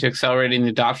dedicated to accelerating the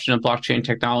adoption of blockchain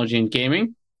technology in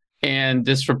gaming. And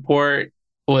this report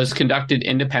was conducted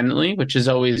independently, which is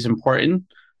always important,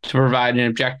 to provide an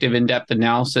objective, in-depth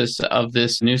analysis of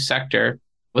this new sector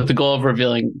with the goal of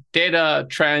revealing data,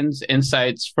 trends,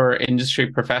 insights for industry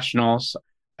professionals.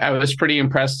 I was pretty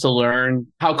impressed to learn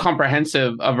how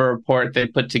comprehensive of a report they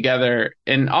put together,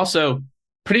 and also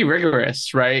pretty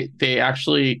rigorous, right? They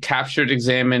actually captured,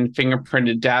 examined,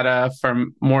 fingerprinted data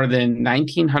from more than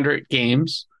 1,900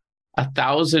 games,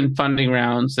 1,000 funding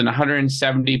rounds, and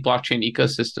 170 blockchain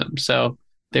ecosystems. So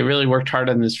they really worked hard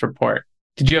on this report.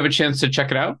 Did you have a chance to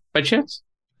check it out by chance?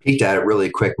 Peeked at it really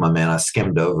quick, my man. I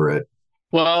skimmed over it.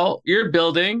 Well, you're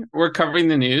building, we're covering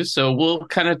the news, so we'll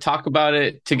kind of talk about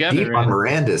it together. Deep on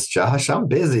Mirandus, Josh. I'm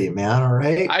busy, man. All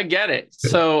right. I get it.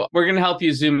 So we're going to help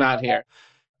you zoom out here.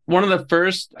 One of the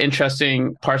first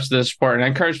interesting parts of this report, and I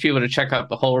encourage people to check out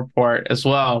the whole report as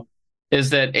well, is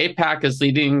that APAC is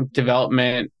leading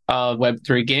development of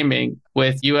Web3 gaming,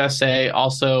 with USA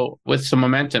also with some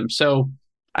momentum. So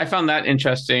I found that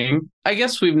interesting. I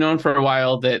guess we've known for a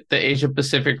while that the Asia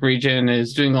Pacific region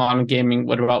is doing a lot of gaming,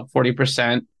 what, about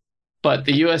 40%. But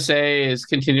the USA is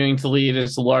continuing to lead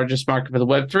as the largest market for the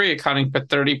Web3, accounting for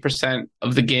 30%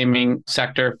 of the gaming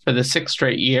sector for the sixth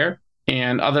straight year.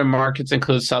 And other markets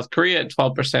include South Korea at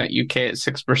 12%, UK at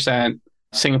 6%,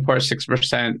 Singapore at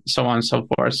 6%, so on and so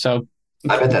forth. So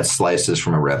I bet that slices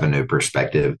from a revenue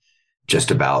perspective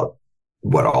just about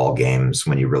what all games,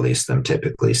 when you release them,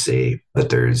 typically see. But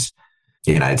the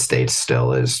United States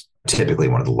still is typically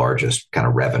one of the largest kind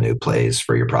of revenue plays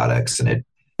for your products. And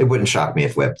it wouldn't shock me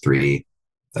if Web3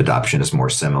 adoption is more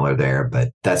similar there,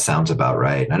 but that sounds about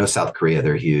right. I know South Korea,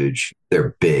 they're huge.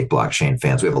 They're big blockchain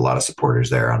fans. We have a lot of supporters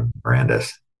there on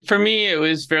Mirandus. For me, it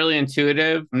was fairly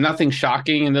intuitive. Nothing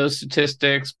shocking in those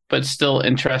statistics, but still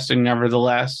interesting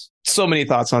nevertheless. So many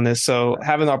thoughts on this. So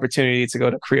having the opportunity to go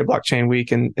to Korea Blockchain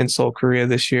Week in Seoul, Korea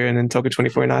this year, and then Tokyo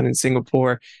 2049 in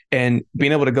Singapore, and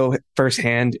being able to go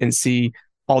firsthand and see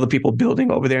all the people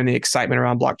building over there and the excitement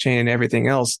around blockchain and everything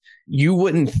else, you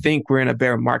wouldn't think we're in a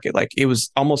bear market. Like, it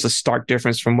was almost a stark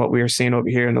difference from what we were seeing over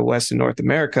here in the West and North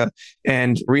America.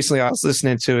 And recently I was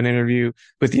listening to an interview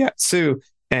with Yatsu,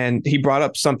 and he brought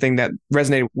up something that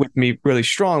resonated with me really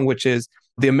strong, which is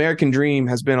the American dream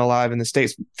has been alive in the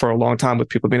States for a long time, with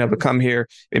people being able to come here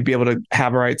and be able to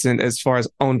have rights and as far as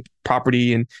own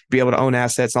property and be able to own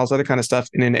assets and all this other kind of stuff.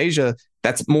 And in Asia,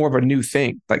 that's more of a new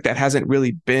thing. Like, that hasn't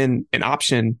really been an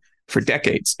option for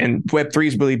decades. And Web3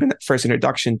 has really been the first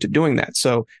introduction to doing that.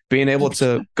 So being able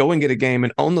to go and get a game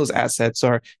and own those assets,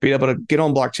 or being able to get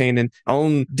on blockchain and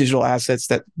own digital assets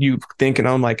that you think and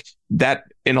own, like that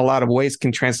in a lot of ways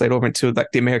can translate over into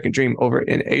like the American dream over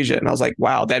in Asia. And I was like,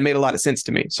 wow, that made a lot of sense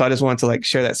to me. So I just wanted to like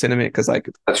share that sentiment, because like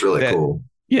that's really cool.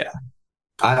 Yeah.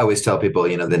 I always tell people, the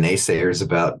naysayers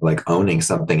about like owning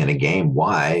something in a game,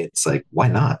 why? It's like, why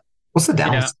not? What's the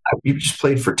downside? You just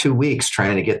played for 2 weeks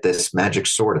trying to get this magic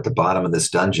sword at the bottom of this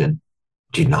dungeon.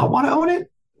 Do you not want to own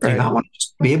it? Do you not want to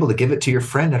just be able to give it to your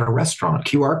friend at a restaurant?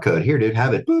 QR code, here, dude,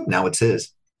 have it. Boop, now it's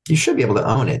his. You should be able to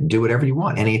own it and do whatever you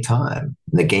want anytime.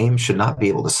 The game should not be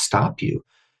able to stop you.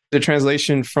 The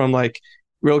translation from like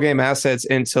real game assets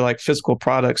into like physical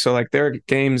products. So like there are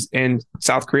games in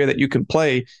South Korea that you can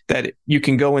play that you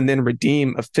can go and then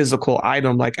redeem a physical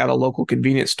item like at a local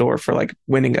convenience store for like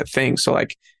winning a thing. So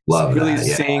like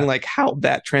seeing like how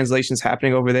that translation is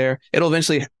happening over there. It'll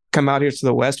eventually come out here to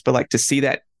the West, but like to see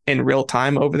that in real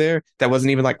time over there, that wasn't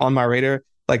even like on my radar.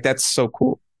 Like, that's so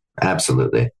cool.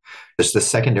 Absolutely. Just the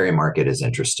secondary market is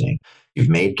interesting. You've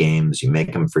made games, you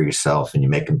make them for yourself and you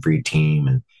make them for your team,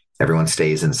 and everyone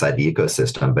stays inside the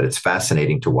ecosystem. But it's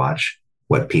fascinating to watch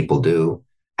what people do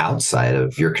outside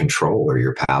of your control or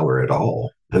your power at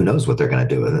all. Who knows what they're going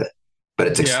to do with it? But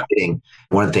it's exciting.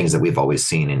 One of the things that we've always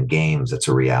seen in games, it's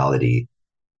a reality,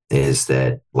 is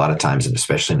that a lot of times, and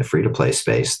especially in the free-to-play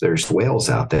space, there's whales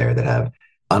out there that have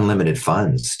unlimited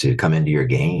funds to come into your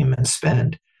game and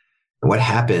spend. And what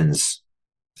happens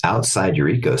outside your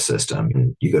ecosystem,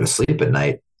 and you go to sleep at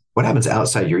night, what happens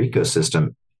outside your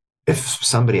ecosystem if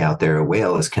somebody out there, a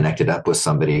whale, is connected up with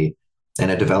somebody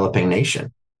in a developing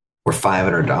nation where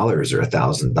 $500 or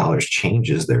 $1,000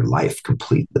 changes their life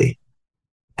completely?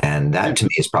 And that, to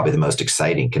me, is probably the most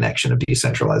exciting connection of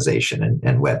decentralization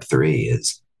and Web3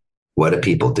 is, what do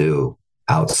people do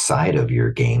outside of your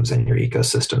games and your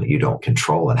ecosystem that you don't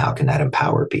control, and how can that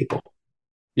empower people?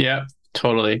 Yeah,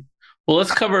 totally. Well,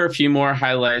 let's cover a few more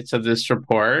highlights of this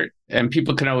report, and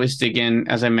people can always dig in.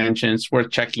 As I mentioned, it's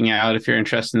worth checking out if you're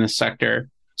interested in this sector.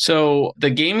 So the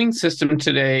gaming ecosystem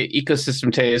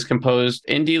today is composed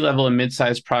indie level and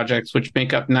mid-sized projects, which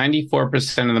make up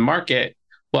 94% of the market,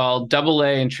 while AA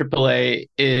and AAA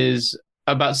is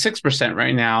about 6%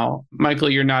 right now. Michael,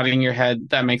 you're nodding your head.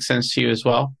 That makes sense to you as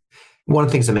well? One of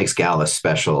the things that makes Gala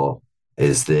special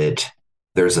is that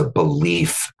there's a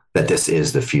belief that this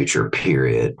is the future,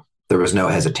 period. There was no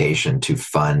hesitation to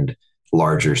fund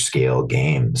larger scale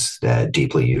games that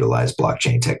deeply utilize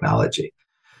blockchain technology.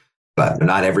 But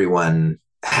not everyone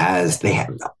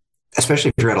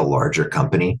especially if you're at a larger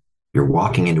company, you're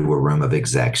walking into a room of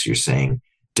execs, you're saying,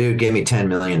 dude, give me $10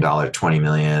 million, $20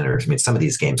 million, or some of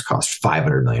these games cost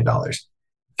 $500 million.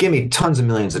 Give me tons of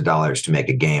millions of dollars to make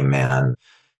a game, man.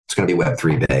 It's going to be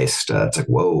Web3 based. It's like,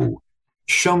 whoa,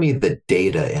 show me the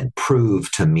data and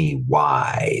prove to me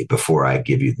why before I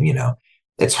give you,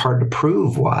 it's hard to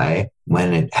prove why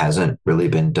when it hasn't really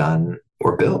been done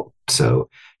or built. So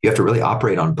you have to really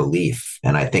operate on belief.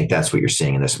 And I think that's what you're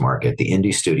seeing in this market. The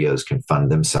indie studios can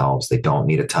fund themselves. They don't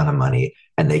need a ton of money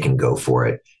and they can go for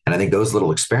it. And I think those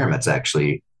little experiments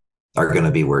actually are going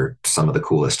to be where some of the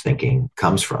coolest thinking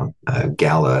comes from.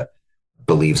 Gala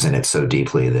believes in it so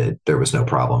deeply that there was no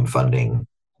problem funding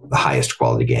the highest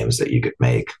quality games that you could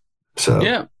make. So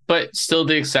yeah, but still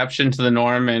the exception to the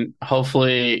norm. And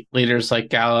hopefully leaders like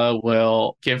Gala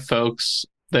will give folks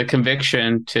the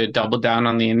conviction to double down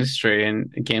on the industry,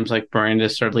 and games like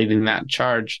Mirandus are leading that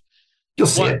charge. You'll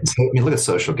see it. I mean, look at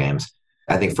social games.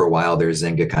 I think for a while there,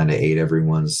 Zynga kind of ate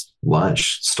everyone's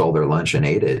lunch, stole their lunch and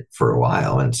ate it for a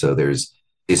while. And so there's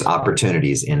these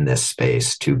opportunities in this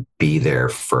space to be there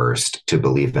first, to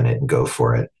believe in it and go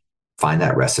for it. Find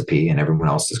that recipe, and everyone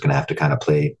else is going to have to kind of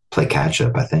play catch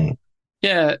up, I think.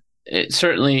 Yeah,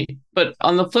 certainly. But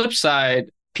on the flip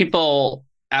side, people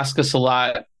ask us a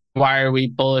lot, why are we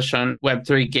bullish on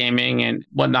Web3 gaming and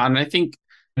whatnot? And I think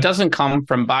It doesn't come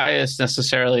from bias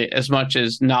necessarily as much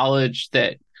as knowledge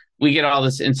that we get all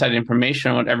this inside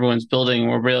information on what everyone's building.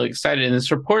 We're really excited. And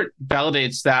this report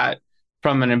validates that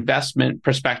from an investment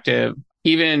perspective,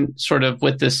 even sort of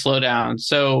with this slowdown.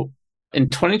 So in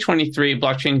 2023,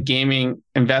 blockchain gaming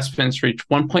investments reached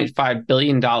 $1.5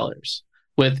 billion,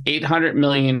 with $800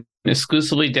 million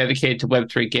exclusively dedicated to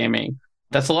Web3 gaming.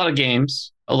 That's a lot of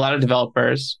games, a lot of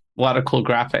developers, a lot of cool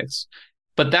graphics.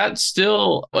 But that's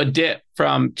still a dip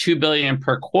from $2 billion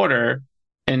per quarter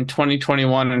in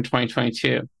 2021 and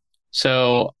 2022.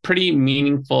 So pretty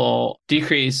meaningful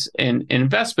decrease in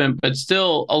investment, but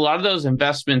still a lot of those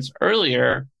investments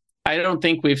earlier, I don't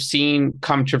think we've seen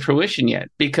come to fruition yet,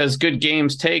 because good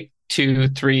games take 2,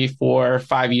 3, 4,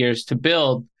 5 years to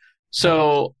build.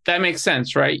 So that makes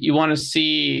sense, right? You want to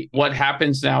see what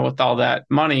happens now with all that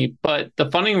money, but the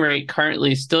funding rate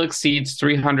currently still exceeds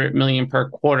 $300 million per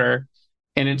quarter,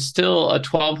 and it's still a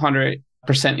 1,200%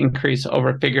 increase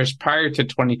over figures prior to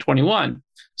 2021.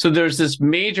 So there's this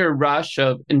major rush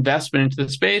of investment into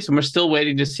the space, and we're still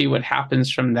waiting to see what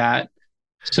happens from that.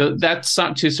 So that's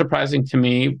not too surprising to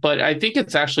me, but I think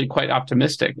it's actually quite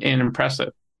optimistic and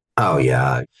impressive. Oh,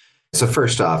 yeah. So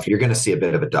first off, you're going to see a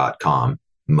bit of a .com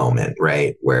moment,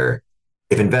 right? Where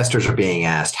if investors are being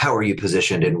asked, how are you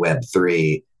positioned in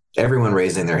Web3? Everyone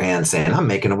raising their hand saying, I'm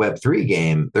making a Web3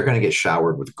 game. They're going to get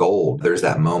showered with gold. There's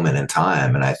that moment in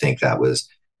time. And I think that was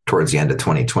towards the end of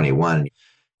 2021.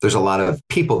 There's a lot of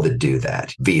people that do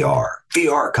that.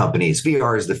 VR companies,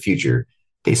 VR is the future.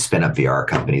 They spin up VR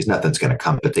companies. Nothing's going to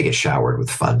come, but they get showered with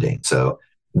funding. So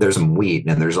there's some wheat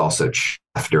and there's also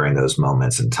chaff during those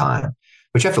moments in time.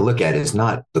 What you have to look at is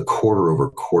not the quarter over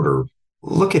quarter.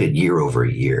 Look at it year over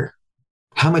year.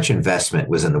 How much investment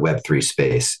was in the Web3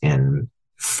 space in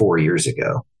 4 years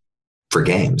ago for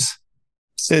games?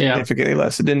 Significantly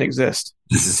less. It didn't exist.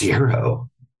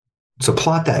 Zero. So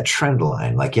plot that trend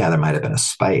line. Like, yeah, there might have been a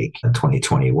spike in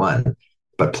 2021,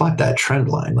 but plot that trend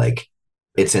line. Like,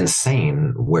 it's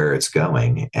insane where it's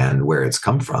going and where it's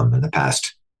come from in the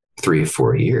past 3 or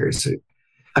 4 years.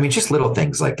 I mean, just little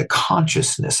things like the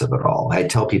consciousness of it all. I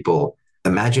tell people,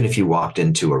 imagine if you walked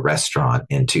into a restaurant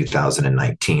in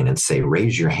 2019 and say,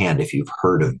 raise your hand if you've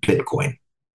heard of Bitcoin.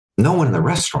 No one in the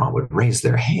restaurant would raise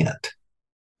their hand.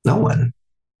 No one.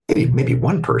 Maybe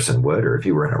one person would, or if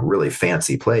you were in a really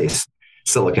fancy place,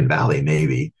 Silicon Valley,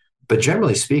 maybe. But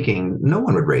generally speaking, no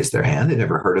one would raise their hand. They'd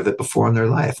never heard of it before in their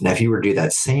life. Now, if you were to do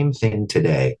that same thing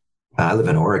today, I live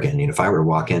in Oregon. If I were to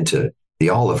walk into the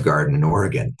Olive Garden in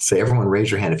Oregon, say, everyone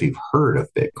raise your hand if you've heard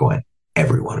of Bitcoin,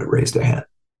 everyone would raise their hand.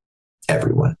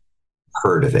 Everyone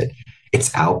heard of it.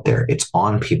 It's out there. It's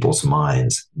on people's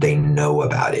minds. They know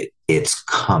about it. It's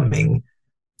coming.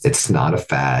 It's not a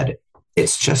fad.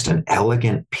 It's just an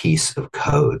elegant piece of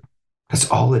code. That's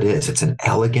all it is. It's an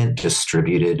elegant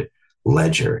distributed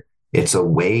ledger. It's a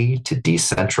way to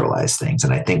decentralize things.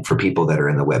 And I think for people that are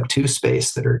in the Web2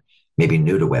 space that are maybe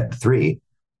new to Web3,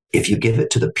 if you give it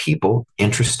to the people,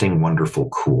 interesting, wonderful,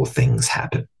 cool things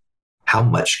happen. How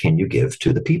much can you give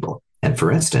to the people? And for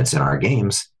instance, in our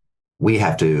games, we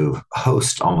have to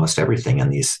host almost everything in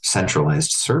these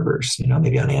centralized servers,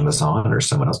 maybe on Amazon or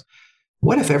someone else.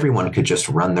 What if everyone could just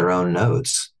run their own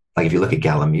nodes? Like if you look at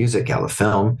Gala Music, Gala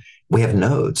Film, we have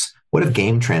nodes. What if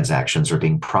game transactions are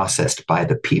being processed by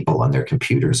the people on their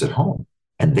computers at home?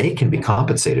 And they can be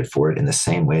compensated for it in the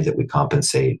same way that we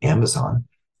compensate Amazon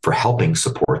for helping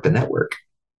support the network,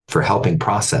 for helping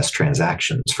process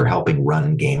transactions, for helping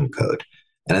run game code.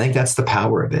 And I think that's the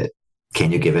power of it.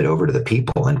 Can you give it over to the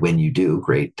people? And when you do,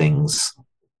 great things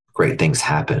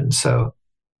happen. So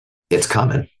it's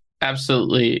coming.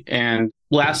 Absolutely. And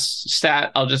last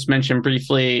stat, I'll just mention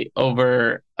briefly,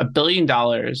 over $1 billion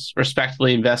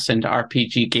respectively invested into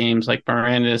RPG games like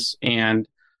Mirandus and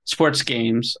sports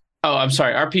games. Oh, I'm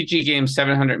sorry. RPG games,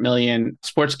 700 million,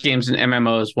 sports games and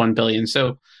MMOs, 1 billion.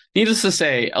 So needless to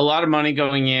say, a lot of money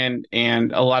going in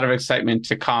and a lot of excitement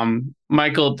to come.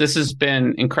 Michael, this has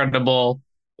been incredible.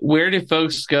 Where do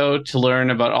folks go to learn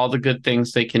about all the good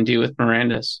things they can do with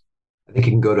Mirandus? I think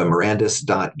you can go to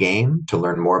mirandus.game to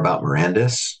learn more about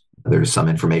Mirandus. There's some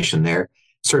information there.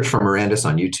 Search for Mirandus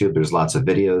on YouTube. There's lots of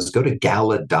videos. Go to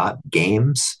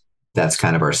gala.games. That's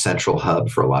kind of our central hub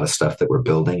for a lot of stuff that we're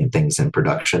building and things in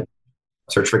production.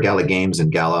 Search for Gala Games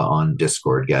and Gala on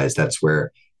Discord, guys. That's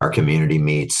where our community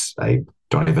meets. I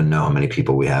don't even know how many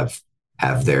people we have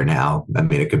there now. I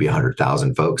mean, it could be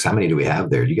 100,000 folks. How many do we have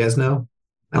there? Do you guys know?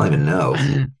 I don't even know.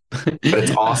 But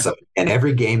it's awesome. And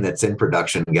every game that's in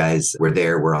production, guys, we're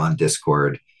there. We're on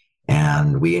Discord.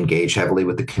 And we engage heavily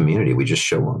with the community. We just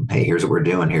show them, hey, here's what we're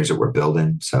doing. Here's what we're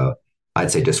building. So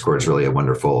I'd say Discord is really a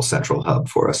wonderful central hub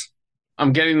for us.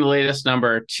 I'm getting the latest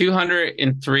number,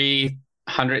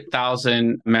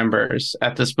 203,000 members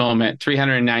at this moment,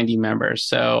 390 members.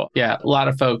 So yeah, a lot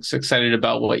of folks excited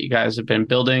about what you guys have been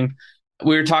building.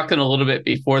 We were talking a little bit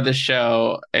before the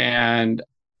show, and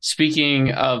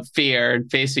speaking of fear and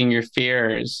facing your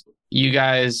fears, you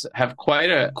guys have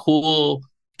quite a cool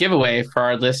giveaway for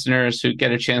our listeners who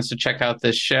get a chance to check out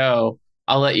this show.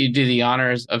 I'll let you do the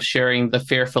honors of sharing the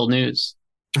fearful news.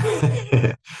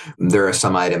 There are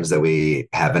some items that we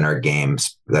have in our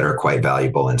games that are quite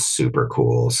valuable and super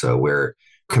cool. So we're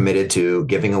committed to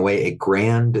giving away a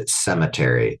grand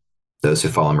cemetery. Those who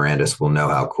follow Mirandus will know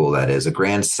how cool that is. A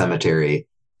grand cemetery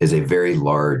is a very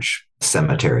large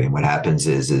cemetery. And what happens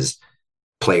is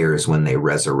players, when they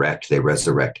resurrect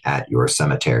at your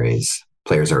cemeteries.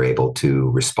 Players are able to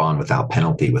respond without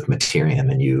penalty with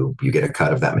Materium, and you get a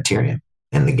cut of that Materium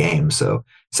in the game. So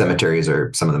cemeteries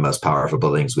are some of the most powerful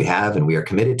buildings we have, and we are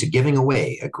committed to giving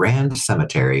away a grand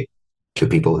cemetery to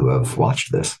people who have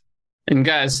watched this. And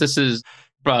guys, this is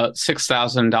about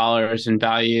 $6,000 in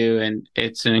value, and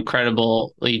it's an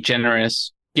incredibly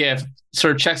generous gift.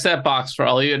 Sort of checks that box for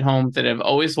all of you at home that have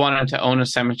always wanted to own a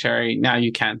cemetery. Now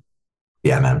you can.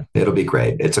 Yeah, man, it'll be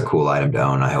great. It's a cool item to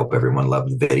own. I hope everyone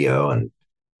loved the video and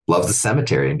loves the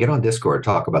cemetery, and get on Discord,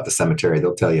 talk about the cemetery.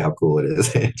 They'll tell you how cool it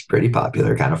is. It's pretty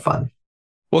popular, kind of fun.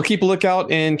 We'll keep a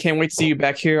lookout and can't wait to see you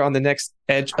back here on the next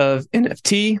Edge of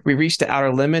NFT. We reached the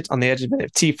outer limit on the Edge of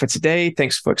NFT for today.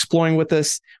 Thanks for exploring with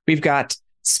us. We've got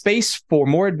space for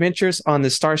more adventures on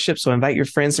the Starship, so invite your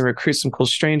friends and recruit some cool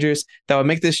strangers that will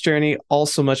make this journey all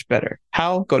so much better.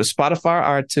 How? Go to Spotify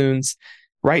or iTunes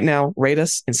right now, rate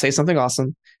us, and say something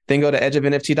awesome. Then go to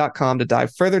edgeofnft.com to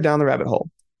dive further down the rabbit hole.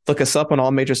 Look us up on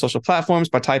all major social platforms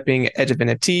by typing Edge of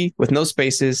NFT with no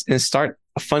spaces and start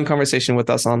a fun conversation with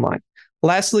us online.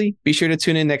 Lastly, be sure to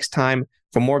tune in next time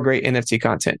for more great NFT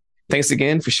content. Thanks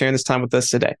again for sharing this time with us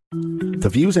today. The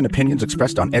views and opinions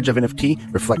expressed on Edge of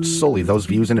NFT reflect solely those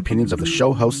views and opinions of the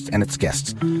show hosts and its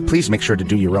guests. Please make sure to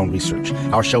do your own research.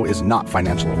 Our show is not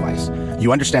financial advice.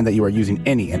 You understand that you are using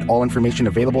any and all information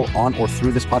available on or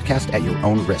through this podcast at your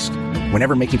own risk.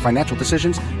 Whenever making financial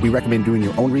decisions, we recommend doing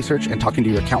your own research and talking to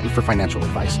your accountant for financial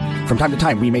advice. From time to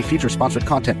time, we may feature sponsored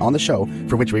content on the show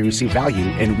for which we receive value,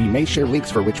 and we may share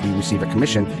links for which we receive a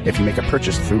commission if you make a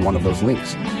purchase through one of those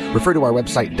links. Refer to our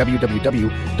website,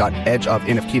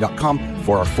 www.edgeofnft.com,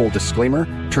 for our full disclaimer,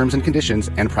 terms and conditions,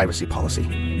 and privacy policy.